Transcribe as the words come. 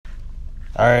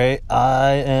All right,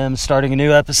 I am starting a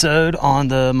new episode on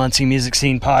the Muncie Music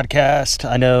Scene podcast.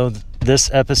 I know this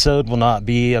episode will not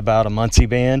be about a Muncie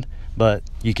band, but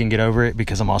you can get over it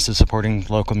because I'm also supporting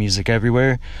local music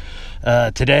everywhere.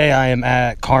 Today I am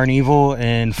at CarnEvil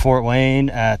in Fort Wayne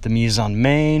at the Muse on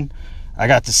Main. I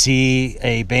got to see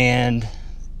a band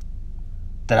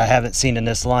that I haven't seen in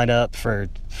this lineup for...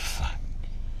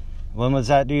 When was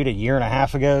that, dude? A year and a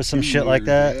half ago? Some shit like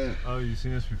that? Yeah. Oh, you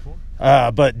seen us before?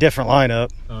 But different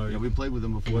lineup. Oh, yeah, we played with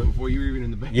them before you were even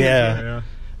in the band. Yeah.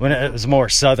 When it was more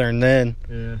southern then.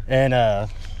 Yeah. And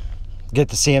get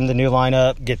to see him, the new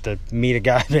lineup, get to meet a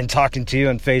guy I've been talking to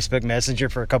on Facebook Messenger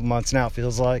for a couple months now, it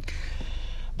feels like.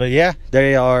 But yeah,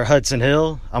 they are Hudson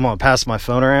Hill. I'm going to pass my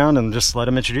phone around and just let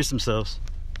them introduce themselves.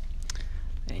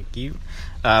 Thank you.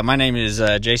 My name is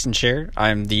Jason Scher.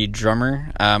 I'm the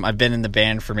drummer. I've been in the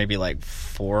band for maybe like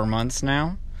 4 months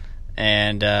now.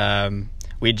 And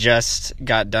we just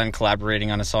got done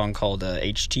collaborating on a song called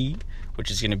HT,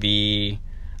 which is going to be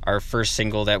our first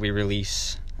single that we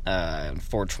release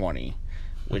 420,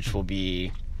 which will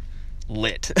be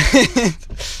lit.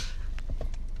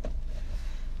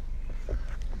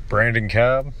 Brandon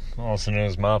Cobb, also known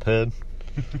as Mophead.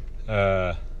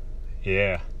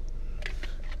 Yeah.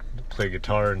 Play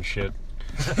guitar and shit.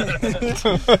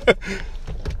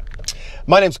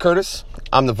 My name's Curtis.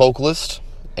 I'm the vocalist.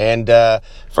 And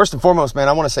first and foremost, man,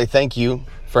 I want to say thank you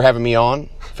for having me on,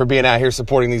 for being out here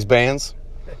supporting these bands.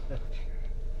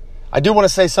 I do want to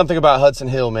say something about Hudson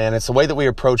Hill, man. It's the way that we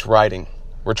approach writing.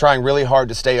 We're trying really hard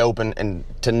to stay open and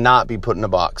to not be put in a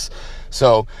box.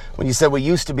 So when you said we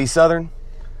used to be Southern,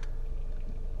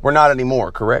 we're not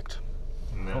anymore, correct?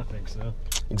 No. I don't think so.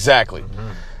 Exactly. Mm-hmm.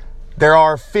 There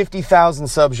are 50,000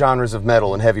 subgenres of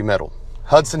metal and heavy metal.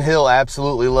 Hudson Hill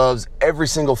absolutely loves every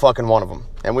single fucking one of them.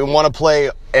 And we want to play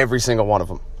every single one of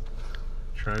them.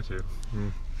 Try to.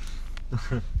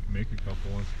 Make a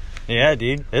couple ones. Yeah,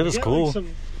 dude. It was cool.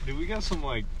 Dude, we got some,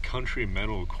 like, country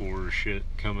metalcore shit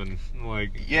coming.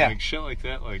 Like, Yeah. like shit like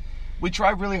that. Like, We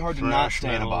try really hard to not Thrash stay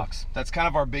in a metal. box. That's kind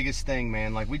of our biggest thing,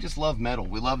 man. Like, we just love metal.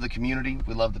 We love the community.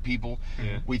 We love the people.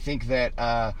 Yeah. We think that...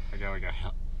 I got, like, a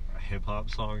hip-hop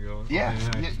song going. Yeah.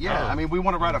 Oh. I mean, we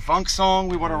want to write a funk song.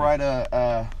 We want to write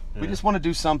a... We Yeah. just want to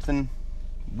do something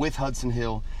with Hudson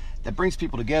Hill that brings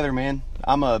people together, man.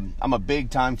 I'm a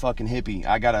big-time fucking hippie.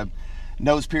 I got a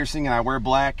nose piercing, and I wear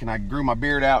black, and I grew my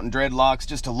beard out and dreadlocks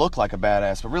just to look like a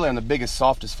badass. But really, I'm the biggest,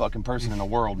 softest fucking person in the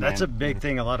world, man. That's a big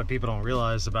thing a lot of people don't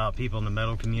realize about people in the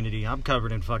metal community. I'm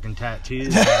covered in fucking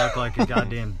tattoos. I look like a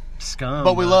goddamn scum.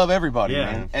 But we love everybody, Yeah.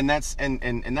 man. And that's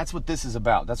and that's what this is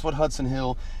about. That's what Hudson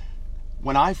Hill...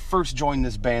 When I first joined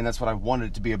this band, that's what I wanted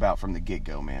it to be about from the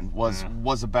get-go, man.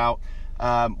 Was about...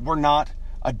 we're not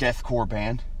a deathcore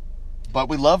band, but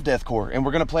we love deathcore, and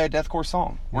we're going to play a deathcore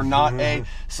song. We're not a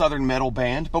southern metal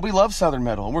band, but we love southern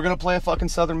metal, and we're going to play a fucking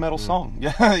southern metal song.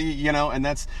 Yeah, you know, and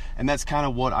that's kind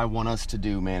of what I want us to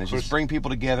do, man, is just bring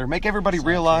people together, make everybody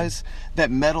realize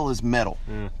that metal is metal,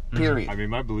 period. I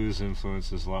mean, my blues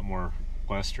influence is a lot more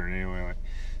Western anyway, like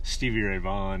Stevie Ray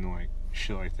Vaughan, like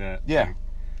shit like that. Yeah. Like,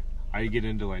 I get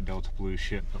into like Delta blues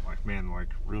shit, but like, man, like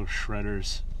real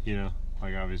shredders, you know?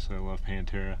 Like, obviously I love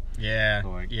Pantera. Yeah,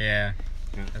 So, like, yeah,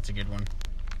 yeah. that's a good one.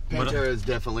 Pantera is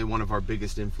definitely one of our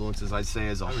biggest influences, I'd say,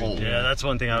 as a whole. Yeah, that's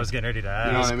one thing I was getting ready to ask.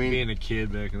 You know what I mean? Being a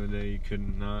kid back in the day, you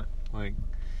couldn't not, like,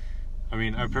 I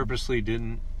mean, I purposely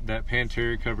didn't, that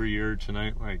Pantera cover you heard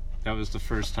tonight, like, that was the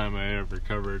first time I ever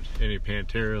covered any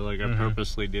Pantera. Like, I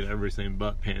purposely did everything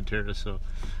but Pantera, so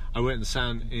I wouldn't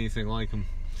sound anything like them.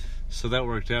 So that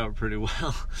worked out pretty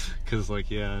well, because,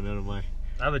 like, yeah, none of my...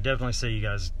 I would definitely say you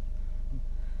guys...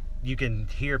 You can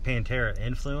hear Pantera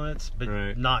influence, but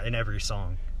Right. not in every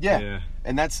song. Yeah.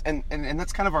 And that's and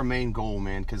that's kind of our main goal,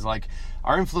 man, because like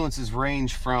our influences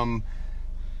range from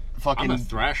fucking I'm a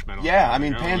thrash metal yeah, guy, I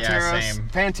mean you know? same.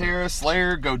 Pantera,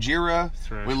 Slayer, Gojira.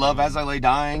 Thrash We love metal. As I Lay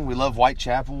Dying. We love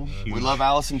Whitechapel. We Huge- love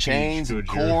Alice in huge Chains and Gojira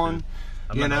Korn. fan.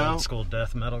 I'm You an know? old school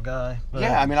death metal guy. But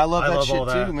Yeah, I mean, I love that all shit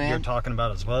that too, man. You're talking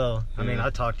about as well. I mean, Yeah. I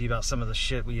talked to you about some of the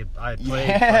shit I had played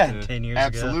Yeah, fucking 10 years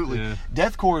absolutely. ago. Yeah.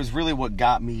 Deathcore is really what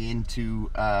got me into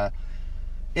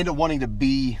wanting to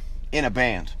be in a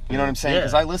band. You know what I'm saying? Yeah.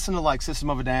 Because I listened to like System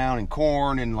of a Down and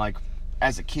Korn and like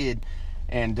as a kid,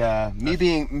 and me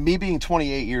being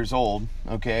 28 years old,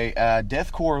 okay,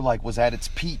 deathcore like was at its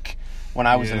peak when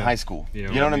I was in Yeah. high school. Yeah,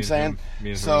 you know what me I'm and saying? him- me and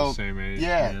him So are the same age.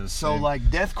 yeah, Yeah, so same. like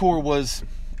deathcore is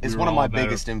We were one of all my about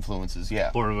biggest influences.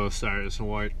 Yeah. Lord of Osiris and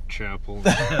Whitechapel,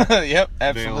 Yep, Veil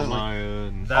absolutely. Maya,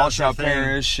 and That All was the Shall thing.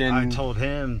 Perish and- I told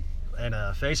him in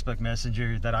a Facebook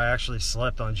Messenger that I actually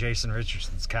slept on Jason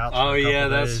Richardson's couch. oh for a yeah, couple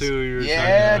that's days. who you were talking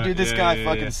Yeah, about. dude, this Yeah, guy yeah,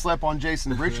 fucking yeah. slept on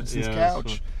Jason Richardson's Yeah, that's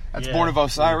couch. That's Born of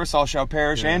Osiris, All Shall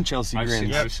Perish, and Chelsea I've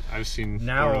Grins. seen, I've seen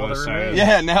Now Born of all that Osiris. remains.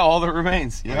 Yeah, now all that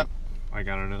remains. Yep. Like,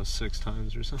 I don't know, 6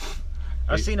 times or something.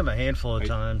 I've seen them a handful of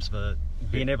times, but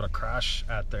being able to crash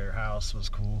at their house was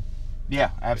cool.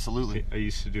 Yeah, absolutely. I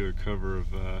used to do a cover of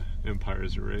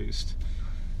Empires Erased.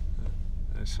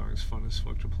 That song's fun as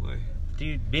fuck to play.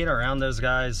 Dude, being around those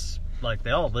guys, like,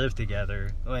 they all live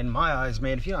together. In my eyes,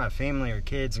 man, if you don't have family or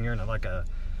kids and you're in a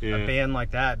band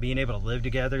like that, being able to live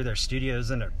together, their studios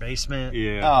in their basement.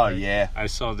 Yeah. Oh, like, yeah. I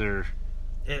saw their...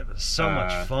 It was so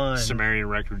much fun. Sumerian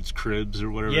Records cribs or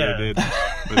whatever they did.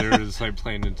 But they were just like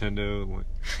playing Nintendo. And, like,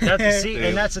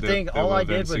 that's the thing. All I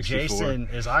did with N64. Jason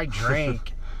is I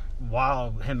drank while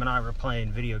him and I were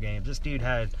playing video games. This dude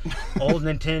had old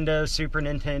Nintendo, Super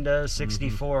Nintendo,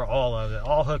 64, all of it,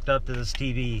 all hooked up to this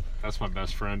TV. That's my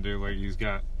best friend, dude. Like, he's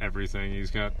got everything. He's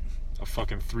got a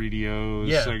fucking 3DO,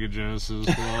 Sega Genesis,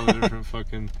 with all the different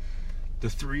fucking... The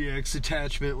 3X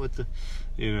attachment with the,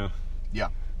 Yeah.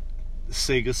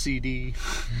 Sega CD.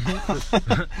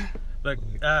 But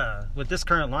with this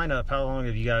current lineup, how long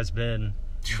have you guys been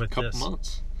with A couple this?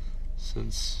 months.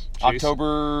 Since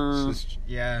October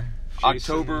Yeah.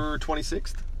 October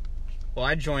 26th. Well,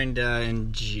 I joined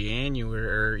in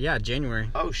January.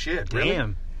 Oh shit! Really?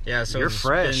 Damn. Yeah, so You're it's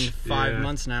fresh. been 5 Yeah.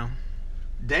 months now.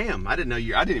 Damn! I didn't know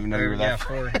you. I didn't even know you were that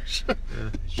fresh. 4.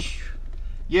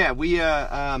 Yeah, we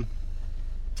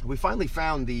finally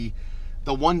found the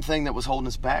one thing that was holding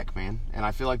us back, man. And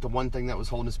I feel like the one thing that was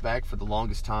holding us back for the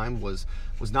longest time was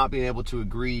not being able to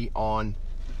agree on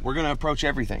we're going to approach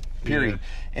everything. Period. Yeah.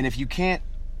 And if you can't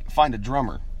find a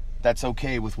drummer that's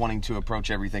okay with wanting to approach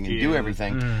everything and do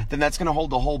everything, then that's going to hold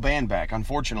the whole band back,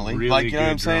 unfortunately. Really like, you know good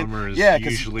what I'm saying? drummers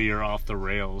usually are off the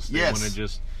rails. They want to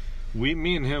just...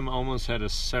 Me and him almost had a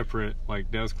separate, like,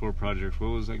 deathcore project. What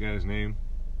was that guy's name?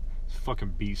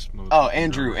 Fucking beast mode. Oh,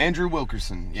 Andrew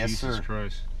Wilkerson. Yes, Jesus sir.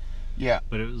 Christ. Yeah.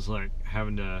 But it was like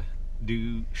having to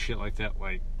do shit like that,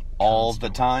 like, All the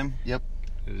constantly. time. Yep.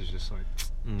 It was just like...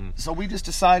 So we just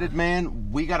decided,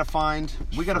 man, we gotta find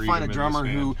a Freedom in drummer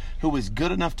this who is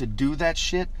good enough to do that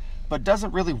shit, but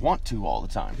doesn't really want to all the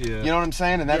time. Yeah. You know what I'm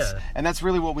saying? And that's Yeah. and that's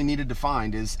really what we needed to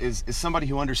find is somebody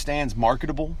who understands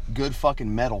marketable, good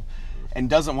fucking metal, and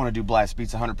doesn't want to do blast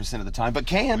beats 100% of the time, but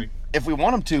can if we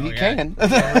want him to, he yeah. can.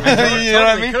 You know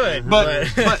what I mean? could,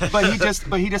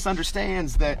 but he just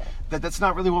understands that's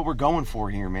not really what we're going for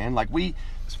here, man. Like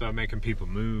It's about making people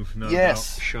move, not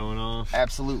Yes. about showing off.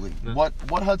 Absolutely. No.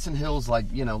 What Hudson Hill's like,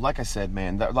 like I said,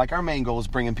 man, like our main goal is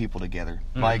bringing people together.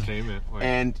 Like, Entertainment, like-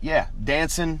 and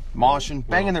dancing, moshing,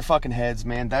 banging well- their fucking heads,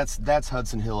 man. That's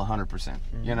Hudson Hill 100%.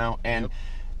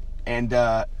 And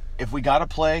if we gotta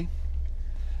play,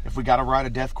 if we gotta write a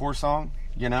deathcore song,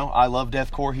 I love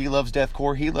deathcore, he loves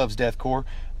deathcore, he loves deathcore.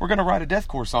 We're gonna write a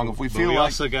deathcore song if we But feel we like.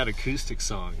 also got acoustic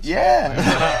songs.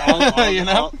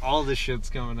 Yeah. all this shit's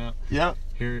coming up. Yeah.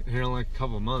 Here in like a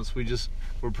couple of months.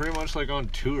 We're pretty much like on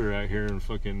tour out here in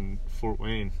fucking Fort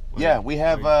Wayne. Like, Yeah, we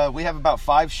have about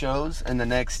 5 shows in the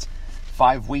next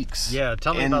 5 weeks. Yeah,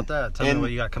 tell me about that. Tell me what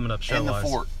you got coming up in the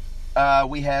show-wise. fort.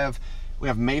 We have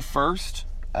May 1st.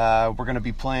 We're going to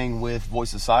be playing with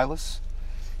Voice of Silas,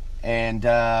 and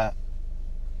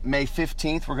May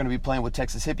 15th we're going to be playing with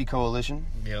Texas Hippie Coalition,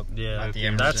 Yep. Yeah, At the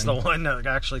that's the Emerson. one that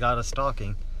actually got us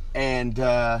talking. and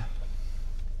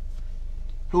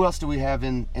who else do we have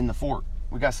in the fort?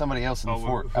 We got somebody else in the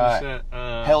fort. Who's that?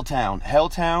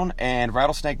 Helltown, and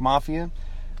Rattlesnake Mafia.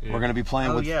 Yeah. We're going to be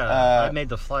playing Oh with. yeah, I made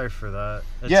the flyer for that.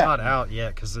 It's yeah. not out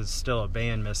yet because it's still a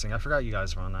band missing. I forgot you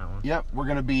guys were on that one. Yep, we're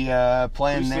going to be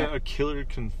playing Who's there. that?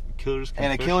 Killer's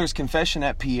And a Killer's Confession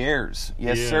at Pierre's.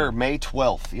 Yes, Yeah. sir. May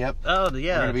 12th. Yep. Oh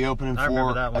yeah, We're going to be opening I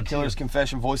remember for that A one Killer's too.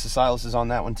 Confession. Voice of Silas is on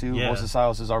that one too. Yeah. Voice of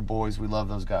Silas is our boys. We love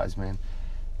those guys, man.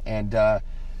 And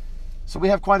so we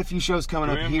have quite a few shows coming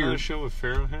Do up we have here. another show with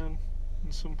Pharaohhound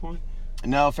at some point?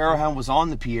 No, Pharaohhound was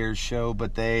on the Pierre's show,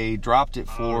 but they dropped it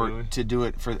really? to do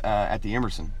it for at the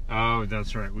Emerson. Oh,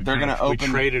 that's right. They're gonna We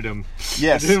open- traded him.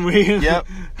 Yes. Didn't we? Yep.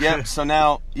 So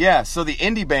now, so the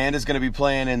indie band is going to be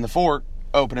playing in the fort,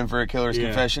 opening for A Killer's Yeah.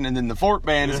 Confession, and then the fort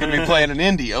band is going to be playing an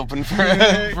indie, open for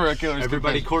A Killer's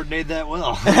Everybody Confession. coordinated that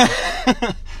well.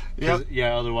 Yep. 'Cause,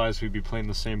 yeah, otherwise we'd be playing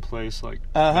the same place like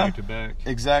Uh-huh. back to back.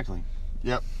 Exactly.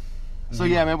 Yep. So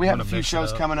yeah, man, we have a wanna few mix it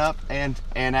shows up. coming up, and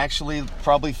actually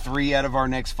probably 3 out of our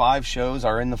next 5 shows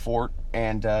are in the fort,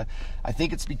 and I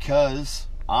think it's because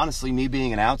honestly, me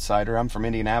being an outsider, I'm from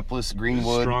Indianapolis, There's a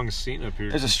Greenwood. strong scene up here.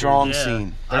 There's a strong Yeah.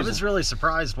 scene. I There's was a- really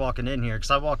surprised walking in here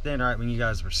because I walked in right when you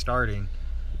guys were starting,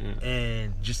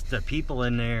 and just the people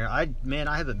in there. I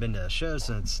haven't been to a show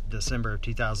since December of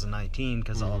 2019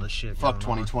 because of all this shit. Fuck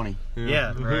going 2020. on.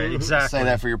 Yeah, right, exactly. Say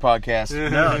that for your podcast.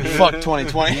 No, dude. Fuck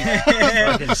 2020.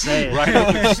 Fucking say it. Right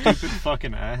up your stupid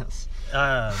fucking ass.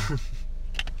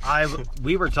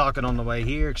 We were talking on the way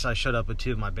here because I showed up with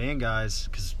two of my band guys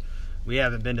because we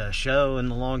haven't been to a show in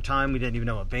a long time. We didn't even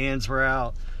know what bands were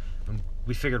out. And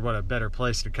we figured what a better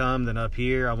place to come than up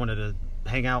here. I wanted to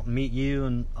hang out and meet you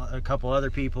and a couple other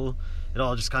people. It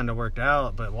all just kind of worked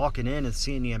out. But walking in and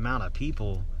seeing the amount of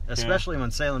people, especially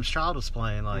when Salem's Child was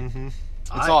playing, like it's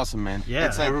awesome, man.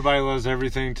 Yeah, everybody loves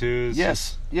everything too.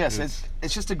 Yes.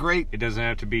 It's just a great. It doesn't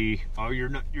have to be. Oh, you're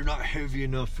not heavy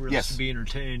enough for us to be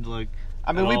entertained. Like,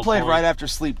 I mean, we played right after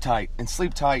Sleep Tight, and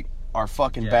Sleep Tight are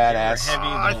fucking badass.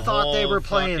 I thought they were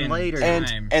playing later,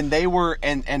 and they were,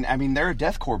 and I mean, they're a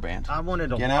deathcore band. I wanted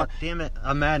to walk. Damn it,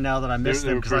 I'm mad now that I missed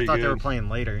them because I thought they were playing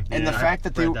later. And the fact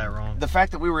that the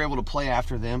fact that we were able to play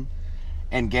after them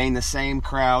and gain the same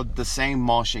crowd, the same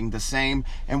moshing, the same,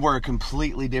 and we're a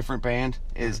completely different band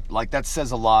is like, that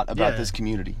says a lot about this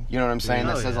community. You know what I'm saying?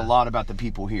 That says a lot about the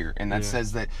people here, and that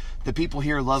says that the people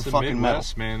here love fucking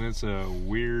Midwest, metal. Man, it's a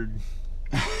weird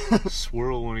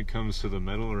swirl when it comes to the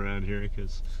metal around here,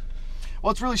 because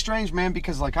well, it's really strange, man,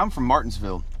 because like I'm from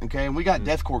Martinsville, okay, and we got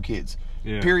deathcore kids.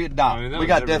 Yeah. Period. Dot. I mean, we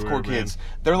got everywhere, deathcore man. kids.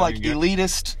 They're like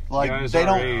elitist. Like they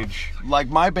don't. Age. Like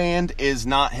my band is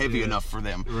not heavy enough for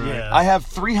them. Right. Yeah. I have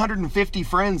 350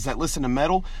 friends that listen to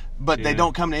metal, but they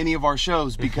don't come to any of our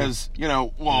shows because you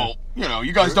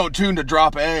guys don't tune to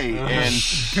Drop A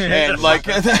and like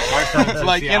My friends,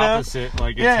 like it's the opposite.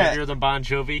 Like it's heavier than Bon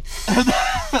Jovi.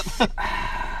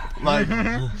 Like,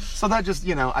 so that just,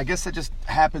 I guess it just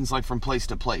happens like from place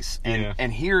to place.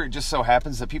 And here it just so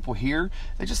happens that people here,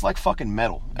 they just like fucking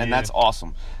metal. And that's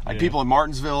awesome. Like people in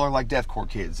Martinsville are like deathcore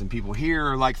kids, and people here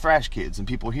are like thrash kids, and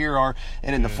people here are,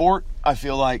 and in the fort, I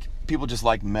feel like people just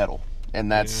like metal.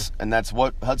 And that's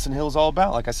what Hudson Hill is all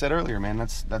about. Like I said earlier, man,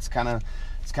 it's kind of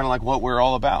like what we're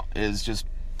all about, is just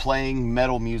playing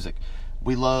metal music.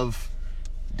 We love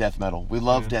death metal. We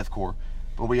love deathcore,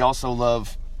 but we also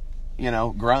love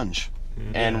grunge,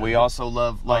 and we also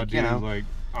love like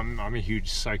I'm a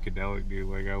huge psychedelic dude.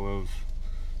 Like I love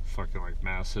fucking like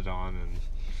Mastodon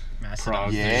and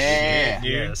prog.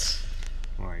 Yes.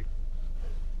 Like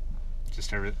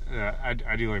just everything.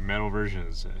 I do like metal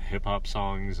versions, hip hop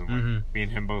songs, and like me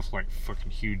and him both like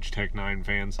fucking huge Tech Nine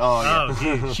fans. Oh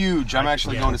yeah, huge. I'm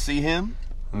actually going to see him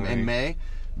in May.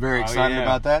 Very excited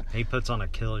about that. He puts on a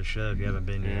killer show if you haven't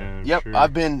been yet. Yep, sure.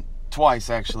 I've been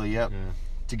twice actually. Yep. Yeah.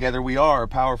 Together we are a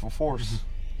powerful force.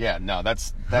 Yeah, no,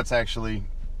 that's actually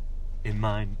in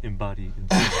mind, in body, in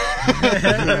yep.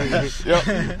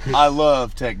 I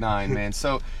love Tech Nine, man.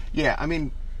 So yeah, I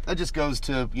mean that just goes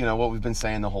to what we've been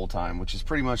saying the whole time, which is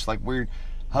pretty much like we're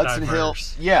Hudson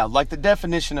diverse. Hill. Yeah, like the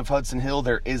definition of Hudson Hill,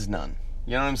 there is none.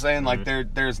 You know what I'm saying? Like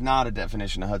there's not a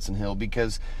definition of Hudson Hill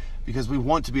because we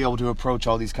want to be able to approach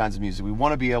all these kinds of music. We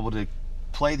want to be able to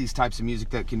play these types of music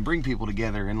that can bring people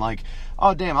together, and like,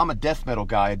 oh damn, I'm a death metal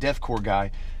guy, a deathcore guy,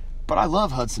 but I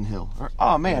love Hudson Hill. Or,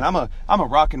 oh man, I'm a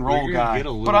rock and roll guy,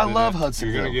 but I love Hudson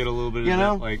Hill. You're gonna get a little bit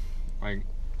of that,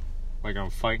 like on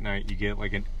Fight Night, you get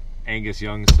like an Angus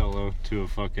Young solo to a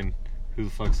fucking, who the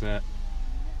fuck's that?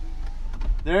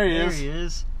 There he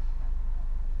is.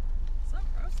 What's up,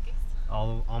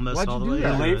 broskies? Almost Why'd all you the do way.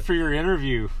 that? You're late for your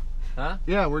interview. Huh?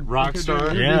 Yeah, we're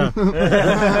Rockstar. Yeah.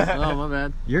 Oh, my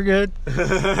bad. You're good.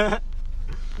 We're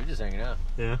just hanging out.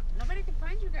 Yeah. Nobody can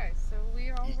find you guys, so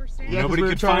we all were standing. Yeah, Nobody we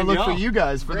were could trying to find look y'all. for you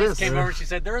guys for Grace this. came over. She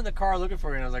said they're in the car looking for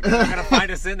you, and I was like, "They're not gonna find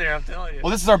us in there." I'm telling you.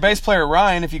 Well, this is our bass player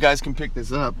Ryan. If you guys can pick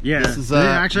this up. Yeah. This is It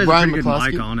actually has Ryan a pretty McCluskey.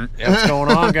 good mic on it. Yeah, what's going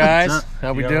on, guys?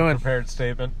 How we You have a doing? prepared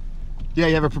statement. Yeah,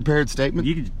 you have a prepared statement.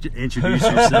 You can introduce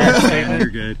yourself. You're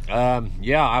good.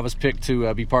 Yeah, I was picked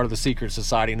to be part of the secret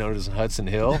society known as Hudson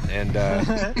Hill, and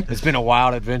it's been a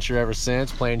wild adventure ever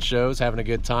since. Playing shows, having a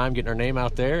good time, getting our name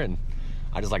out there, and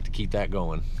I just like to keep that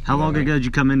going. How long ago did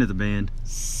you come into the band?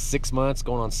 6 months,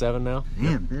 going on 7 now.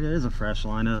 Damn, it is a fresh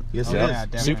lineup. Yes, it Yep. is.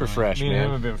 definitely. Super fresh, Me and him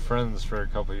man. have been friends for a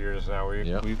couple of years now.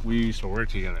 Yep. We used to work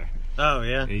together. Oh,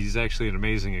 yeah. And he's actually an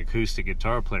amazing acoustic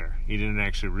guitar player. He didn't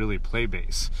actually really play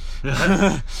bass.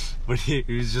 But he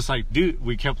was just like, dude,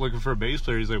 we kept looking for a bass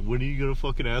player. He's like, when are you going to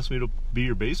fucking ask me to be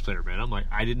your bass player, man? I'm like,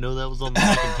 I didn't know that was on the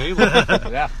fucking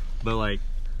table. Yeah, But like,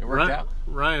 it worked out.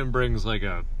 Ryan brings like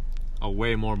a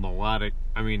way more melodic,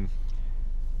 I mean,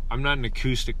 I'm not an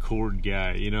acoustic chord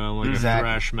guy, I'm like Exactly.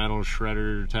 a thrash metal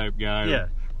shredder type guy. Yeah.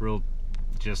 Real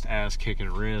just ass kicking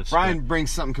riffs. Brian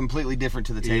brings something completally different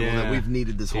to the table that we've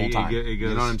needed this whole time. It goes, you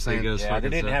know what I'm saying? Yeah, they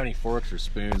didn't have any forks or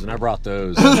spoons, and I brought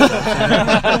those. There's a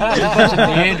bunch of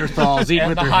Neanderthals eating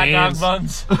with their hands. Hot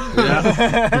dog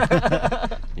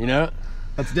buns. You know?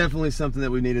 That's definitely something that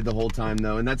we needed the whole time,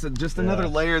 though, and that's just another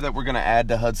layer that we're going to add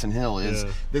to Hudson Hill is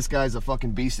this guy's a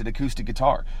fucking beast at acoustic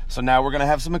guitar. So now we're going to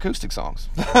have some acoustic songs.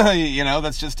 You know,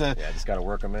 that's just just got to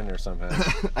work them in there somehow.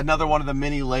 Another one of the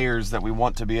many layers that we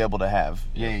want to be able to have.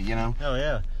 Yeah, you know? Hell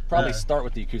yeah. Probably start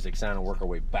with the acoustic sound and work our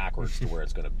way backwards to where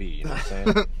it's going to be, you know what I'm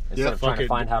saying? Instead of trying to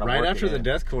find how to right work after it the in.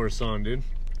 deathcore song, dude.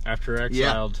 After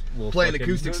Exiled, we'll play an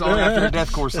acoustic song after a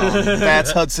deathcore song. That's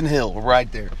Hudson Hill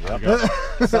right there. Yep.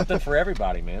 Something for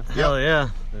everybody, man. Hell yeah.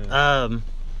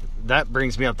 That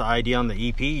brings me up the idea on the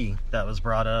EP that was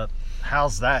brought up.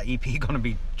 How's that EP going to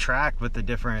be tracked with the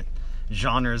different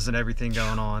genres and everything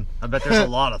going on? I bet there's a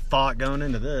lot of thought going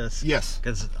into this. Yes.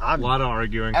 Because a lot of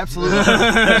arguing. Absolutely.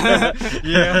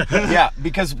 Yeah,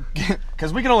 because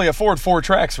we can only afford 4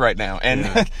 tracks right now, and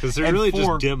because they're really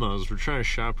just demos. We're trying to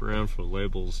shop around for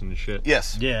labels and shit.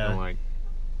 Yes. Yeah. And like,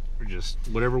 we're just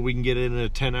whatever we can get in a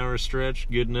 10-hour stretch,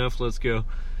 good enough. Let's go.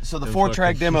 So the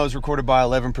 4-track demo is recorded by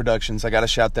 11 Productions. I got to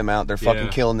shout them out. They're fucking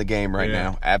killing the game right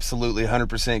now. Absolutely,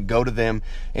 100%. Go to them.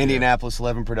 Indianapolis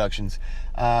 11 Productions.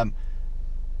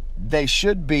 They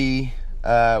should be.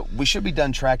 We should be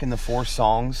done tracking the 4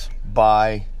 songs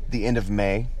by the end of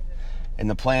May, and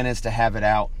the plan is to have it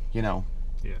out. You know,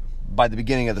 by the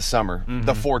beginning of the summer.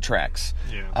 The 4 tracks.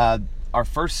 Yeah. Our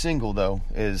first single though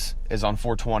is on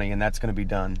 420, and that's going to be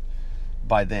done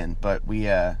by then. But we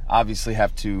obviously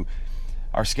have to.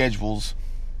 Our schedules,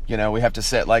 you know, we have to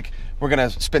set, like, we're going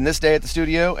to spend this day at the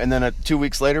studio, and then 2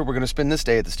 weeks later, we're going to spend this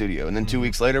day at the studio, and then 2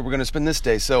 weeks later, we're going to spend this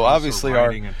day. So, obviously,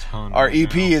 our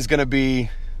EP is going to be,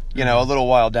 you know, a little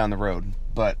while down the road.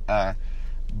 But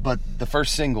the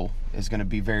first single is going to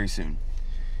be very soon.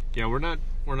 Yeah, we're not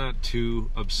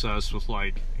too obsessed with,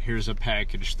 like, here's a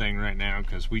package thing right now,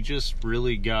 because we just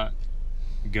really got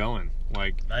going.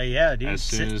 Like, dude, as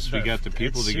soon as we got the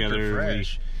people together, we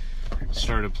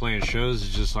started playing shows.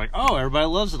 It's just like, oh, everybody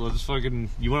loves it. Let's fucking,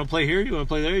 you want to play here? You want to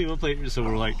play there? You want to play here? So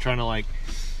we're like trying to, like,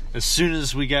 as soon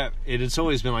as we got it, it's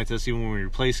always been like this. Even when we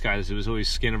replace guys, it was always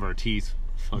skin of our teeth.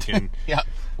 Fucking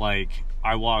like,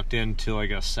 I walked into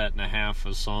like a set and a half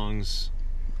of songs,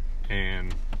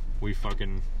 and we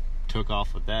fucking took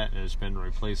off with that. And it's been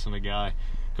replacing a guy,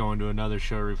 going to another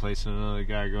show, replacing another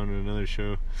guy, going to another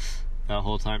show. That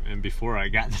whole time, and before I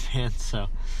got in the band, so.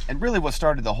 And really what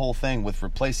started the whole thing with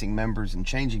replacing members and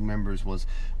changing members was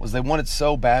they wanted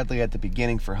so badly at the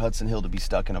beginning for Hudson Hill to be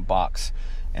stuck in a box.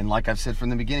 And like I've said from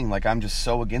the beginning, like, I'm just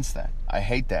so against that. I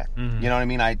hate that. You know what I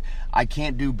mean? I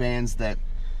can't do bands that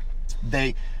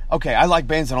I like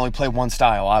bands that only play one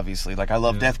style, obviously. Like, I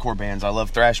love deathcore bands, I love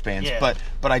thrash bands, but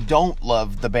I don't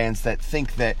love the bands that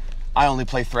think that I only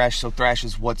play thrash, so thrash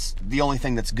is what's the only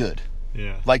thing that's good.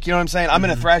 Yeah. Like, you know what I'm saying? I'm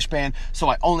in a thrash band, so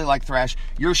I only like thrash.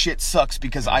 Your shit sucks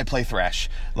because I play thrash.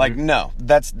 Like, no,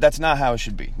 that's not how it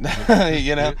should be.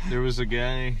 You know? There was a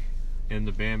guy in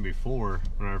the band before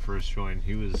when I first joined.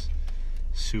 He was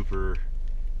super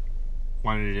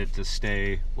wanted it to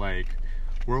stay like,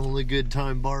 we're only good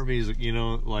time bar music, you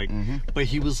know, like, but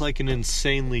he was like an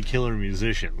insanely killer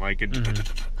musician, like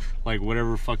like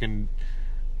whatever fucking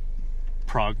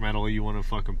prog metal you want to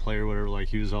fucking play or whatever, like,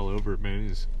 he was all over it, man.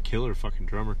 He's a killer fucking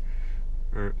drummer.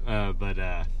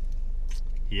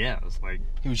 Yeah, it was like,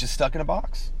 he was just stuck in a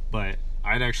box. But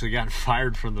I'd actually gotten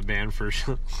fired from the band for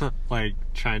like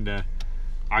trying to,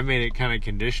 I made it kind of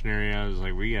conditionary. I was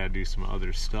like, we gotta do some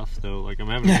other stuff though. Like, I'm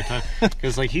having a good time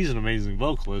because like, he's an amazing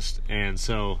vocalist, and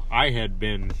so I had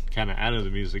been kind of out of the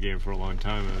music game for a long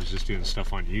time. I was just doing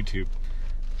stuff on YouTube,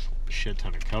 a shit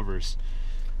ton of covers,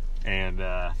 and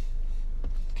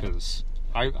because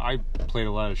I played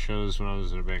a lot of shows when I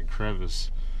was in a band,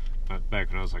 Crevice, back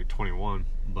when I was like 21,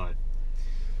 but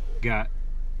got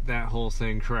that whole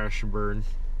thing crash and burn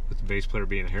with the bass player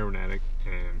being a heroin addict,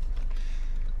 and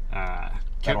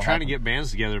kept trying to get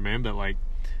bands together, man, but like,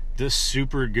 the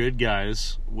super good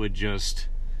guys would just,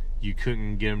 you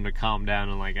couldn't get them to calm down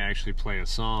and like actually play a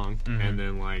song, and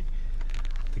then like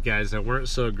the guys that weren't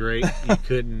so great, you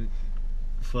couldn't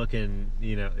fucking,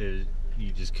 you know,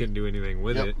 you just couldn't do anything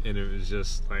with it, and it was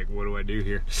just like, what do I do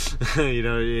here? You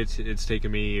know, it's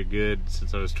taken me a good,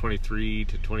 since I was 23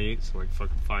 to 28, so like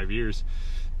fucking 5 years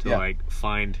to like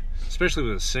find, especially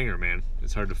with a singer, man,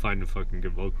 it's hard to find a fucking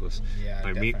good vocalist. Yeah,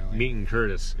 like definitely. meeting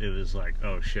Curtis, it was like,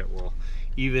 oh shit, well,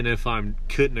 even if I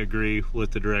couldn't agree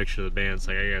with the direction of the band, it's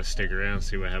like, I gotta stick around and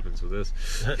see what happens with this,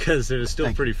 because it was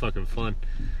still pretty fucking fun.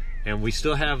 And we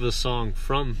still have the song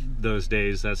from those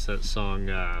days. That's that song,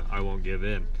 I Won't Give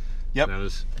In. Yep.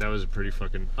 That was a pretty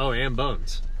fucking... Oh, and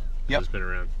Bones. Yep. Has been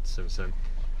around since then.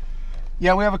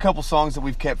 Yeah, we have a couple songs that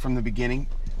we've kept from the beginning,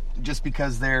 just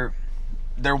because they're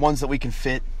ones that we can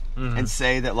fit and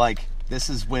say that, like, this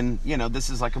is when, you know, this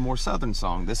is like a more southern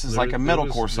song. This is like a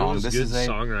metalcore song. This is good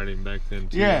songwriting back then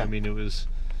too. Yeah. I mean,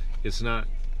 it's not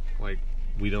like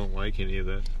we don't like any of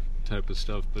that type of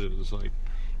stuff, but it was like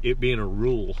it being a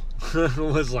rule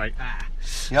was like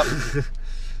Yep.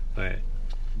 But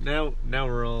now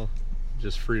we're all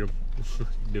just freedom,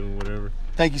 doing whatever.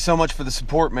 Thank you so much for the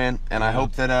support, man. And I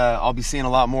hope that I'll be seeing a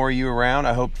lot more of you around.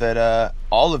 I hope that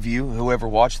all of you, whoever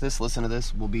watch this, listen to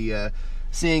this, will be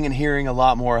seeing and hearing a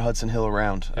lot more of Hudson Hill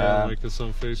around. Yeah, like us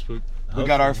on Facebook. We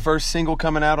got our first single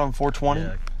coming out on 420.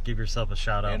 Yeah, give yourself a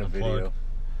shout out And a and video. plug.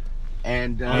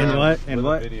 And what? And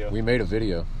what? Video. We made a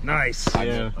video. Nice.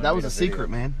 Yeah. that was a secret,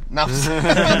 man. No.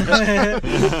 I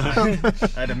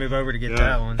had to move over to get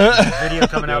that one. Video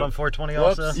coming out on 420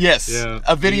 also. Yes. Yeah.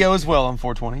 A video as well on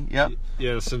 420. Yep.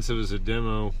 Yeah, since it was a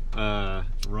demo,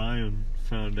 Ryan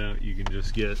found out you can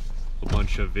just get a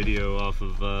bunch of video off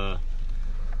of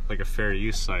like a fair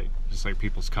use site, just like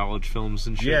people's college films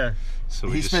and shit. Yeah. So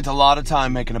He spent a lot of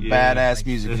time making a badass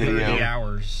music 30 video.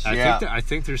 hours. I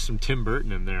think there's some Tim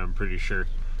Burton in there. I'm pretty sure.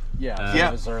 Yeah, Yeah.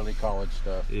 it was early college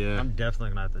stuff. Yeah. I'm definitely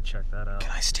gonna have to check that out.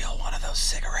 Can I steal one of those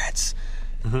cigarettes?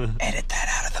 Edit that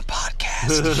out of the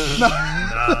podcast.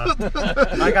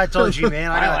 Like I told you, man,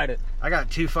 Highlight it. I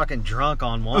got too fucking drunk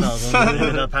on one of them. And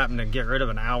ended up having to get rid of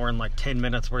an hour and like 10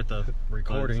 minutes worth of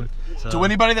recording. So, To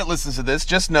anybody that listens to this,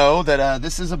 just know that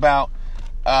this is about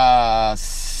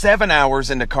 7 hours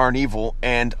into CarnEvil,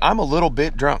 and I'm a little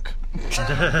bit drunk.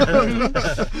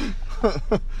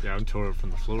 Yeah, I'm tore up from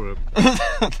the floor up.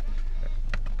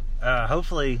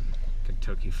 hopefully,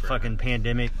 Kentucky Fried. fucking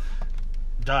pandemic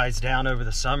dies down over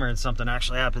the summer and something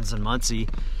actually happens in Muncie.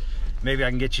 Maybe I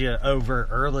can get you over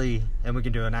early and we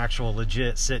can do an actual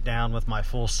legit sit down with my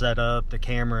full setup, the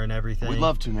camera and everything. We'd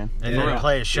love to, man. And Yeah. then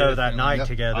play a show Yeah, that night Yep.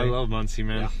 together. I love Muncie,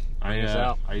 man. Yeah. Bring us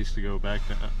out. I used to go back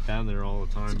down there all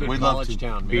the time. It's a good We'd love college to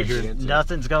town, be man. here. Get into it.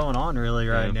 Nothing's going on really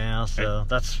right Yeah. now, so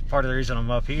that's part of the reason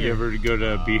I'm up here. You ever go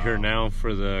to Be Here Now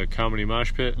for the comedy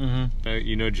mosh pit? Mm-hmm.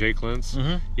 You know Jake Lentz?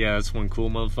 Mm-hmm. Yeah, that's one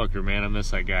cool motherfucker, man. I miss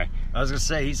that guy. I was gonna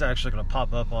say he's actually gonna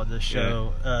pop up on this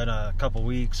show in a couple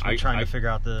weeks. We're trying to figure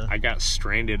out the. I got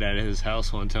stranded at his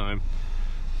house one time.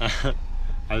 I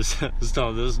was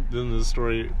telling this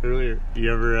story earlier.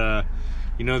 You ever,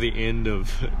 you know the end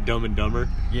of Dumb and Dumber?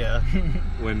 Yeah.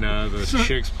 When the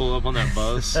chicks pull up on that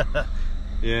bus?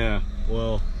 Yeah,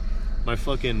 well, my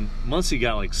fucking Muncie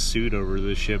got like sued over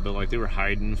this shit, but like they were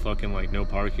hiding fucking like no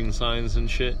parking signs and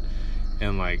shit,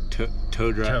 and like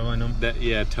towing them.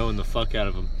 Towing the fuck out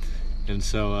of them. And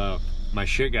so my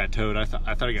shit got towed. I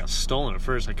thought it got stolen at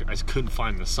first. I couldn't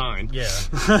find the sign. Yeah.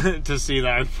 To see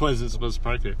that I wasn't supposed to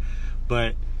park there,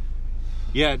 but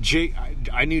yeah, Jake.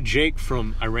 I knew Jake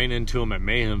from. I ran into him at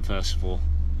Mayhem Festival,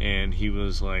 and he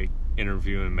was like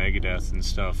interviewing Megadeth and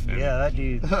stuff. And Yeah, that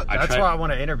dude. That's why I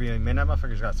want to interview him, man. That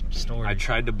motherfucker's got some stories. I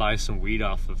tried to buy some weed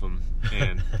off of him,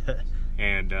 and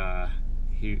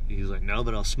he's like, "No,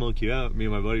 but I'll smoke you out." Me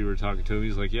and my buddy were talking to him.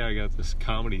 He's like, "Yeah, I got this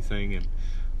comedy thing in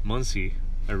Muncie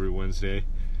every Wednesday."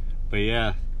 But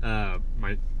yeah,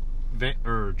 my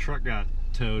truck got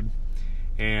towed,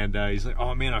 and he's like,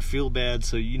 "Oh man, I feel bad.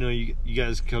 So you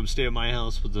guys come stay at my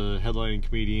house with the headlining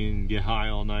comedian and get high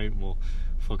all night, and we'll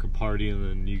fucking party, and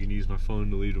then you can use my phone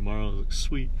to leave tomorrow." I was like,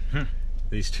 "Sweet."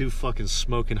 These two fucking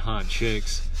smoking hot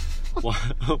chicks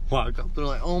walk up. They're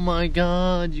like, "Oh my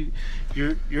god,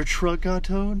 your truck got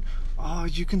towed? Oh,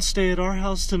 you can stay at our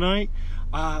house tonight.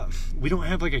 We don't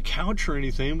have like a couch or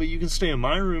anything, but you can stay in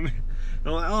my room." And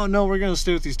I'm like, "Oh no, we're gonna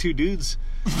stay with these two dudes."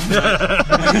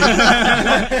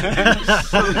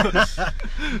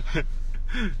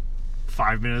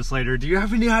 5 minutes later, "Do you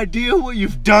have any idea what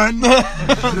you've done?"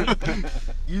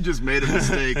 You just made a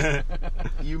mistake.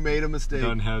 You made a mistake.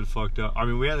 Done had fucked up. I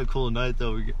mean, we had a cool night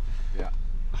though. We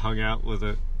hung out with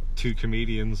two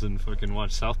comedians and fucking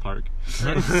watched South Park.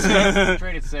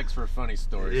 Traded sex for a funny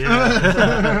story.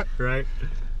 Yeah. Right.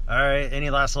 All right. Any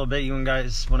last little bit you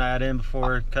guys want to add in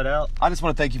before cut out? I just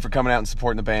want to thank you for coming out and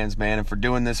supporting the bands, man, and for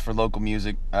doing this for local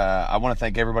music. I want to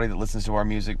thank everybody that listens to our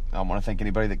music. I want to thank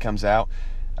anybody that comes out.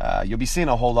 You'll be seeing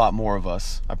a whole lot more of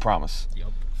us, I promise. Yep.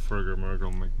 Frugger,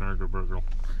 Murgle, McNargle,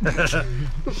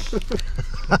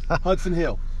 Hudson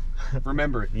Hill.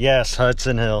 Remember it. Yes,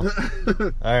 Hudson Hill.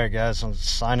 All right, guys. I'm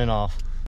signing off.